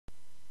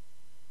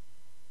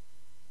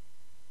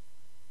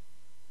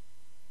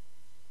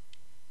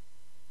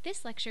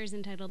This lecture is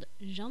entitled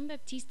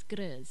Jean-Baptiste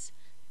Greuze,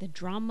 The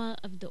Drama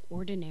of the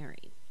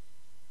Ordinary.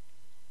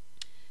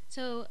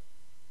 So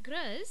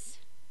Greuze,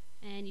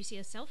 and you see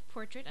a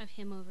self-portrait of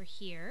him over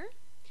here,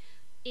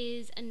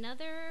 is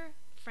another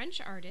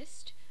French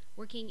artist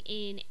working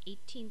in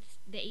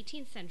the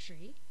 18th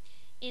century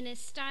in a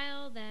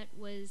style that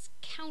was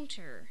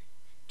counter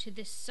to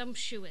the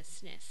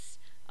sumptuousness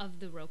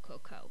of the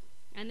Rococo.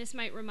 And this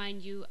might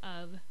remind you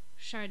of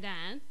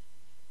Chardin,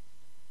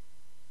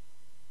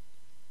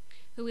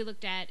 who we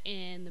looked at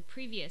in the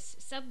previous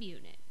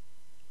subunit.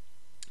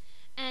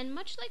 And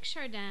much like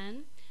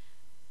Chardin,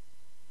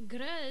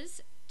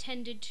 Greuze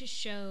tended to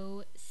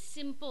show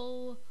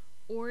simple,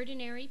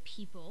 ordinary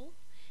people,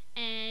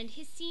 and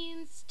his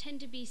scenes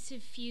tend to be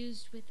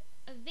suffused with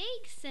a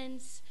vague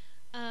sense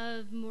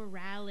of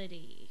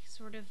morality,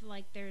 sort of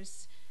like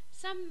there's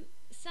some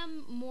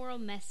moral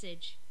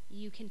message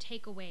you can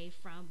take away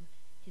from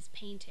his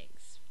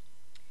paintings.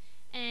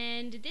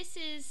 And this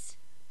is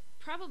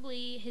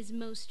probably his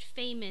most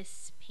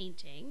famous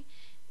painting.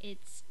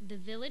 It's The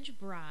Village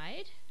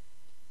Bride.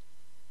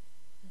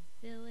 The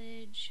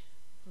Village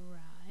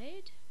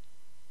Bride.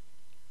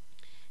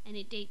 And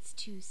it dates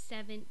to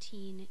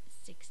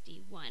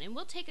 1761. And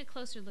we'll take a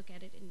closer look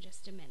at it in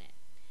just a minute.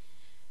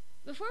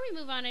 Before we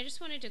move on, I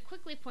just wanted to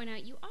quickly point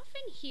out, you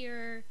often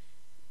hear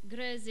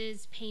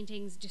Greuze's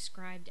paintings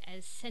described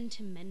as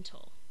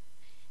sentimental.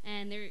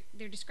 And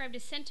they're described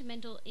as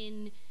sentimental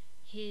in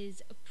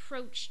his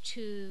approach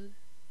to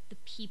the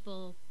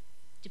people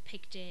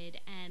depicted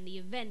and the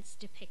events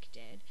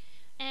depicted.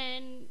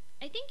 And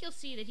I think you'll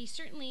see that he's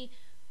certainly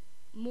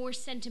more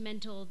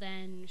sentimental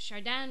than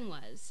Chardin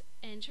was.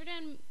 And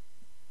Chardin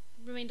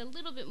remained a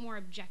little bit more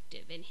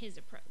objective in his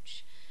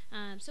approach.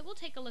 So we'll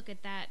take a look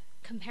at that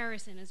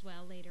comparison as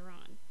well later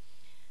on.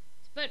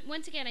 But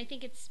once again, I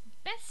think it's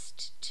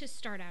best to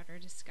start out our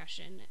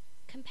discussion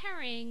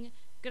comparing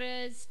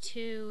Greuze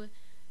to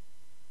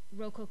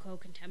Rococo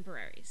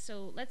contemporaries.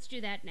 So let's do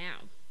that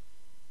now.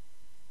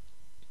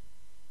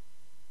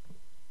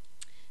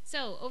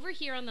 So over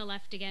here on the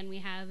left again, we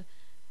have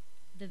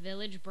The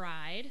Village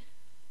Bride.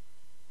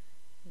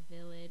 The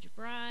Village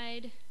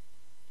Bride.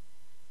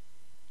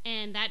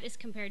 And that is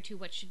compared to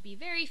what should be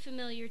very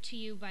familiar to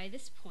you by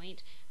this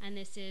point, and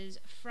this is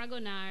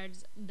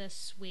Fragonard's The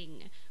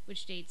Swing,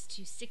 which dates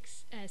to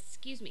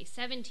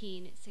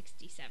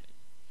 1767.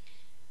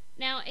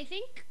 Now, I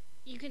think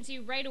you can see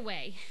right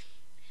away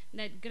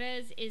that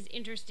Greuze is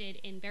interested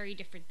in very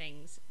different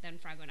things than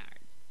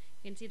Fragonard.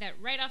 You can see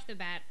that right off the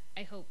bat,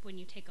 I hope, when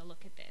you take a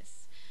look at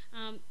this.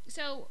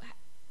 So,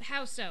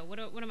 how so? What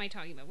am I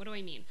talking about? What do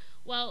I mean?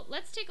 Well,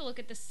 let's take a look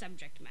at the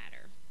subject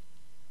matter.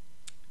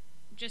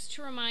 Just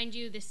to remind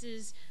you, this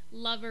is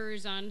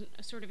lovers on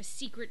a sort of a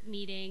secret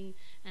meeting,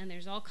 and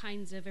there's all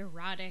kinds of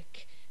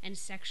erotic and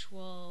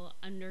sexual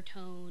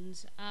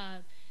undertones.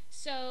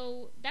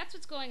 So that's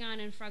what's going on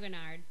in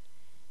Fragonard.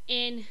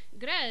 In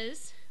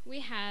Greuze,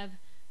 we have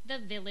The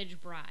Village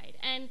Bride,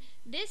 and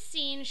this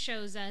scene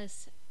shows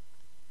us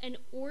an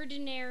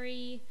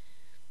ordinary,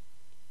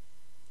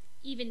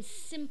 even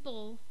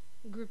simple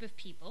group of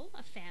people,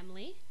 a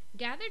family,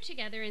 gathered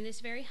together in this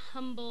very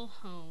humble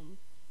home.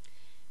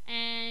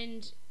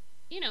 And,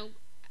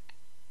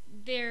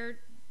 they're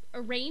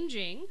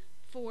arranging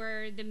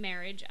for the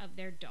marriage of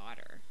their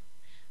daughter.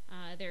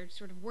 They're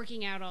sort of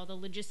working out all the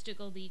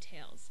logistical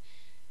details.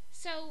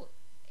 So,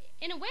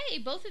 in a way,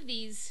 both of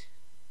these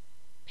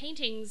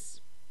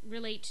paintings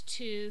relate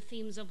to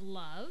themes of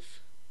love,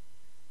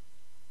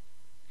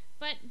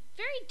 but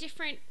very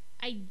different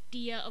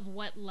idea of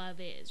what love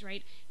is,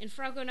 right? In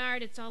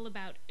Fragonard, it's all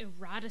about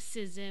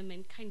eroticism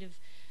and kind of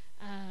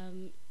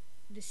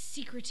the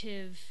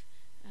secretive,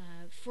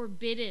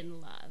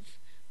 forbidden love.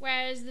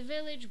 Whereas The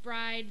Village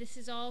Bride, this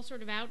is all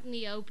sort of out in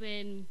the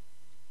open,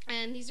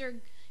 and these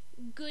are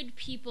good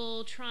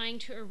people trying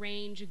to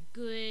arrange a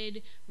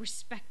good,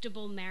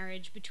 respectable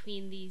marriage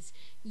between these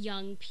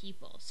young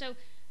people. So,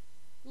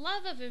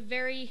 love of a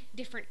very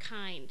different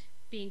kind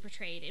being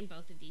portrayed in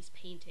both of these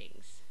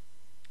paintings.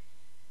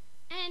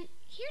 And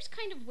here's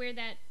kind of where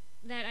that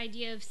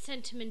idea of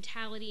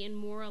sentimentality and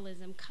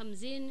moralism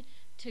comes in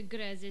to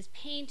Greuze's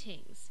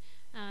paintings.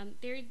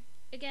 They're,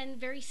 again,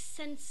 very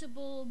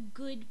sensible,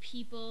 good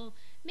people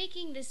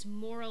making this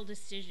moral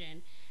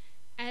decision,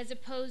 as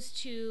opposed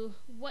to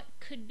what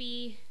could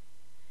be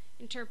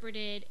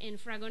interpreted in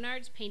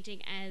Fragonard's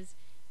painting as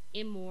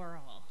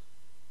immoral.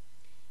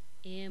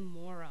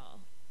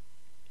 Immoral.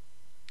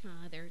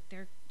 They're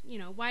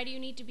why do you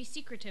need to be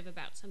secretive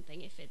about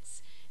something if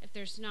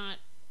there's not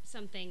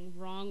something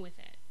wrong with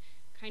it?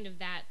 Kind of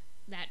that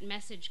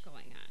message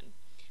going on.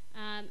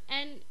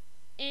 And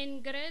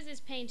in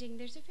Greuze's painting,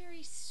 there's a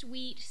very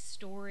sweet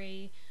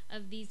story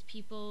of these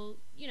people,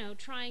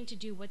 trying to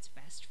do what's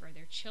best for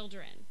their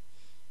children.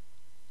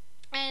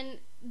 And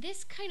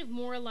this kind of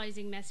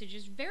moralizing message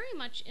is very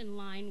much in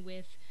line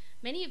with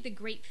many of the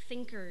great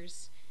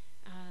thinkers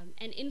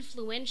and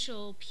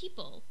influential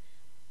people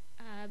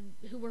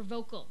who were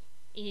vocal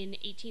in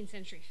 18th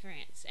century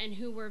France and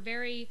who were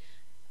very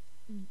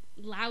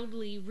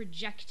loudly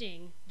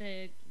rejecting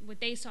what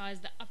they saw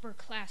as the upper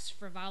class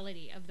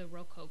frivolity of the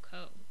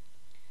Rococo.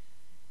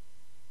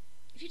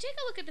 If you take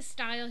a look at the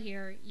style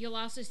here, you'll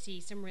also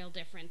see some real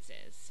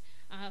differences.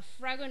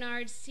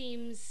 Fragonard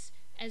seems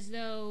as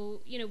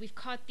though, we've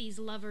caught these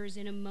lovers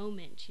in a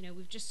moment.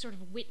 We've just sort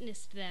of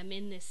witnessed them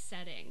in this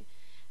setting.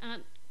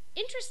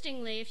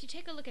 Interestingly, if you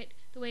take a look at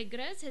the way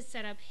Greuze has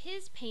set up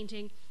his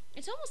painting,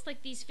 it's almost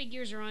like these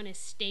figures are on a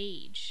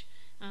stage.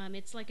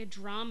 It's like a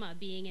drama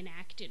being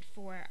enacted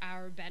for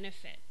our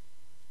benefit.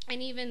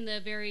 And even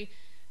the very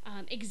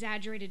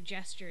exaggerated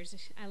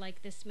gestures. I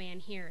like this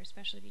man here,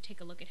 especially if you take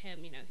a look at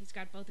him. He's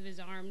got both of his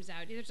arms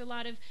out. There's a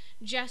lot of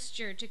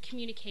gesture to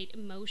communicate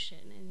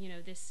emotion. And,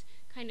 this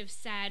kind of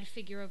sad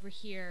figure over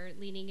here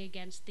leaning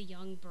against the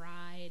young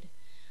bride.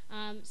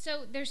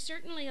 So there's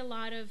certainly a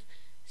lot of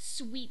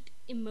sweet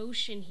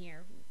emotion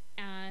here,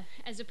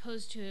 as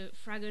opposed to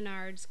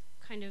Fragonard's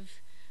kind of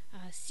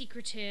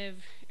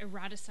secretive,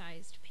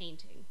 eroticized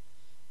painting.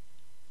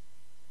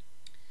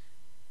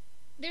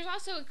 There's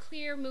also a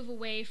clear move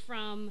away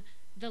from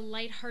the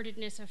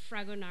lightheartedness of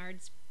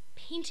Fragonard's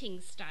painting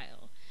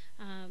style.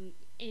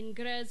 In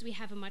Greuze, we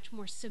have a much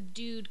more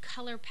subdued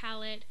color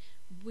palette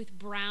with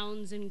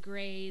browns and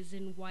grays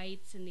and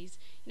whites and these,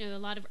 a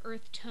lot of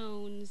earth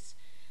tones.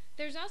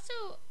 There's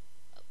also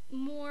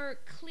more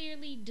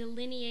clearly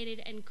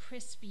delineated and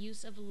crisp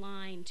use of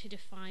line to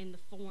define the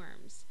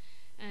forms,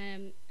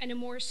 and a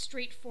more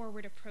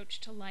straightforward approach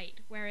to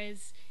light,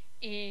 whereas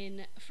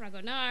in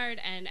Fragonard,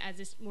 and as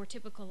is more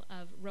typical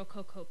of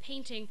Rococo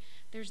painting,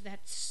 there's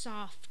that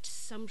soft,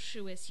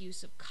 sumptuous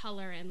use of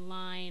color and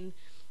line,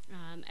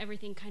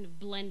 everything kind of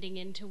blending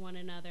into one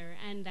another,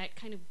 and that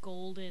kind of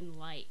golden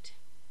light.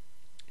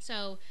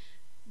 So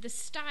the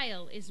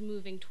style is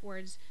moving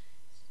towards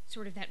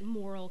sort of that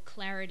moral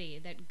clarity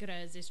that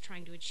Greuze is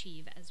trying to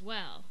achieve as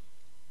well.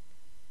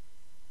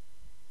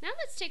 Now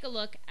let's take a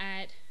look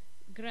at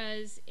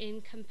Greuze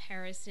in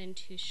comparison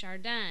to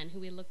Chardin, who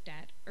we looked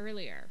at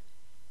earlier.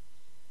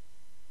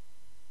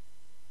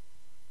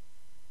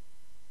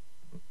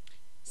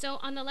 So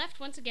on the left,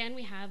 once again,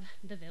 we have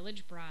the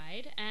village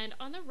bride, and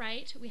on the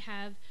right, we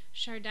have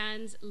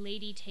Chardin's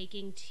Lady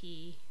Taking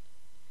Tea,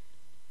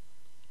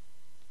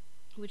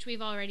 which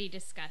we've already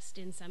discussed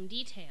in some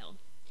detail.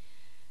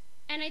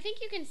 And I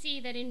think you can see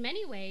that in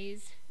many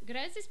ways,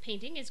 Greuze's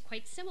painting is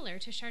quite similar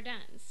to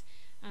Chardin's.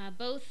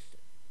 Both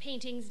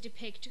paintings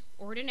depict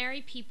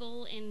ordinary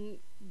people in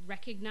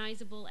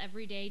recognizable,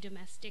 everyday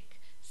domestic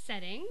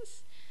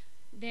settings.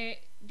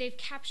 They've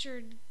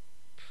captured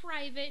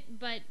private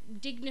but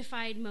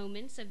dignified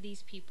moments of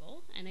these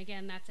people, and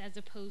again, that's as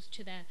opposed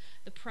to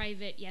the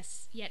private,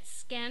 yes, yet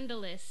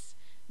scandalous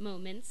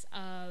moments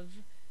of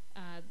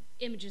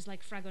images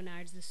like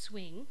Fragonard's The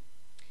Swing.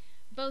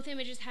 Both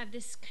images have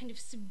this kind of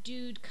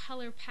subdued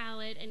color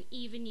palette and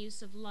even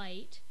use of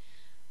light,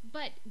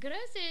 but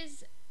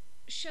Greuze's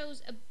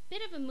shows a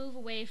bit of a move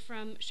away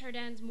from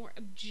Chardin's more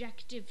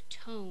objective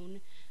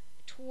tone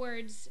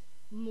towards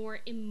more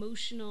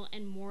emotional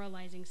and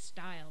moralizing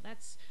style.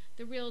 That's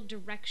the real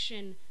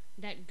direction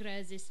that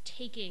Greuze is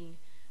taking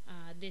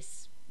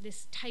this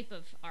type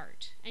of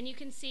art. And you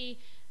can see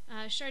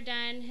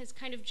Chardin has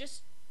kind of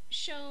just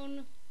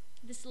shown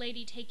this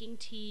lady taking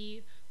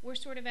tea. We're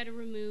sort of at a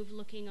remove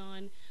looking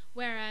on,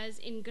 whereas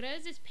in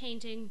Greuze's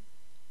painting,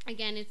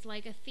 again, it's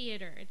like a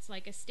theater. It's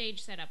like a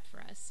stage set up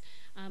for us,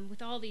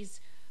 with all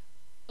these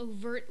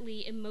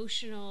overtly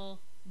emotional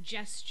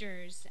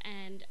gestures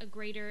and a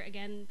greater,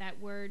 again, that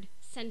word,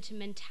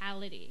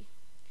 sentimentality.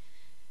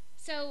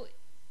 So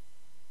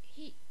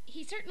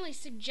he certainly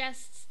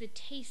suggests the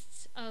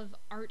tastes of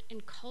art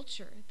and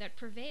culture that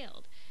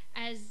prevailed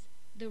as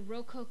the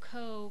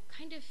Rococo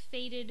kind of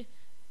faded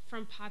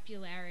from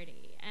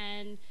popularity.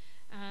 And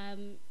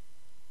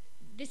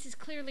this is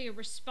clearly a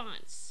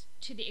response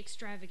to the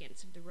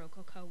extravagance of the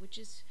Rococo, which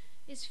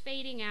is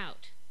fading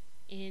out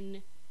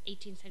in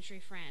 18th century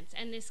France.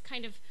 And this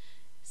kind of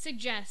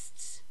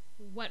suggests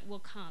what will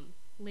come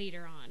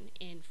later on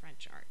in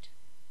French art.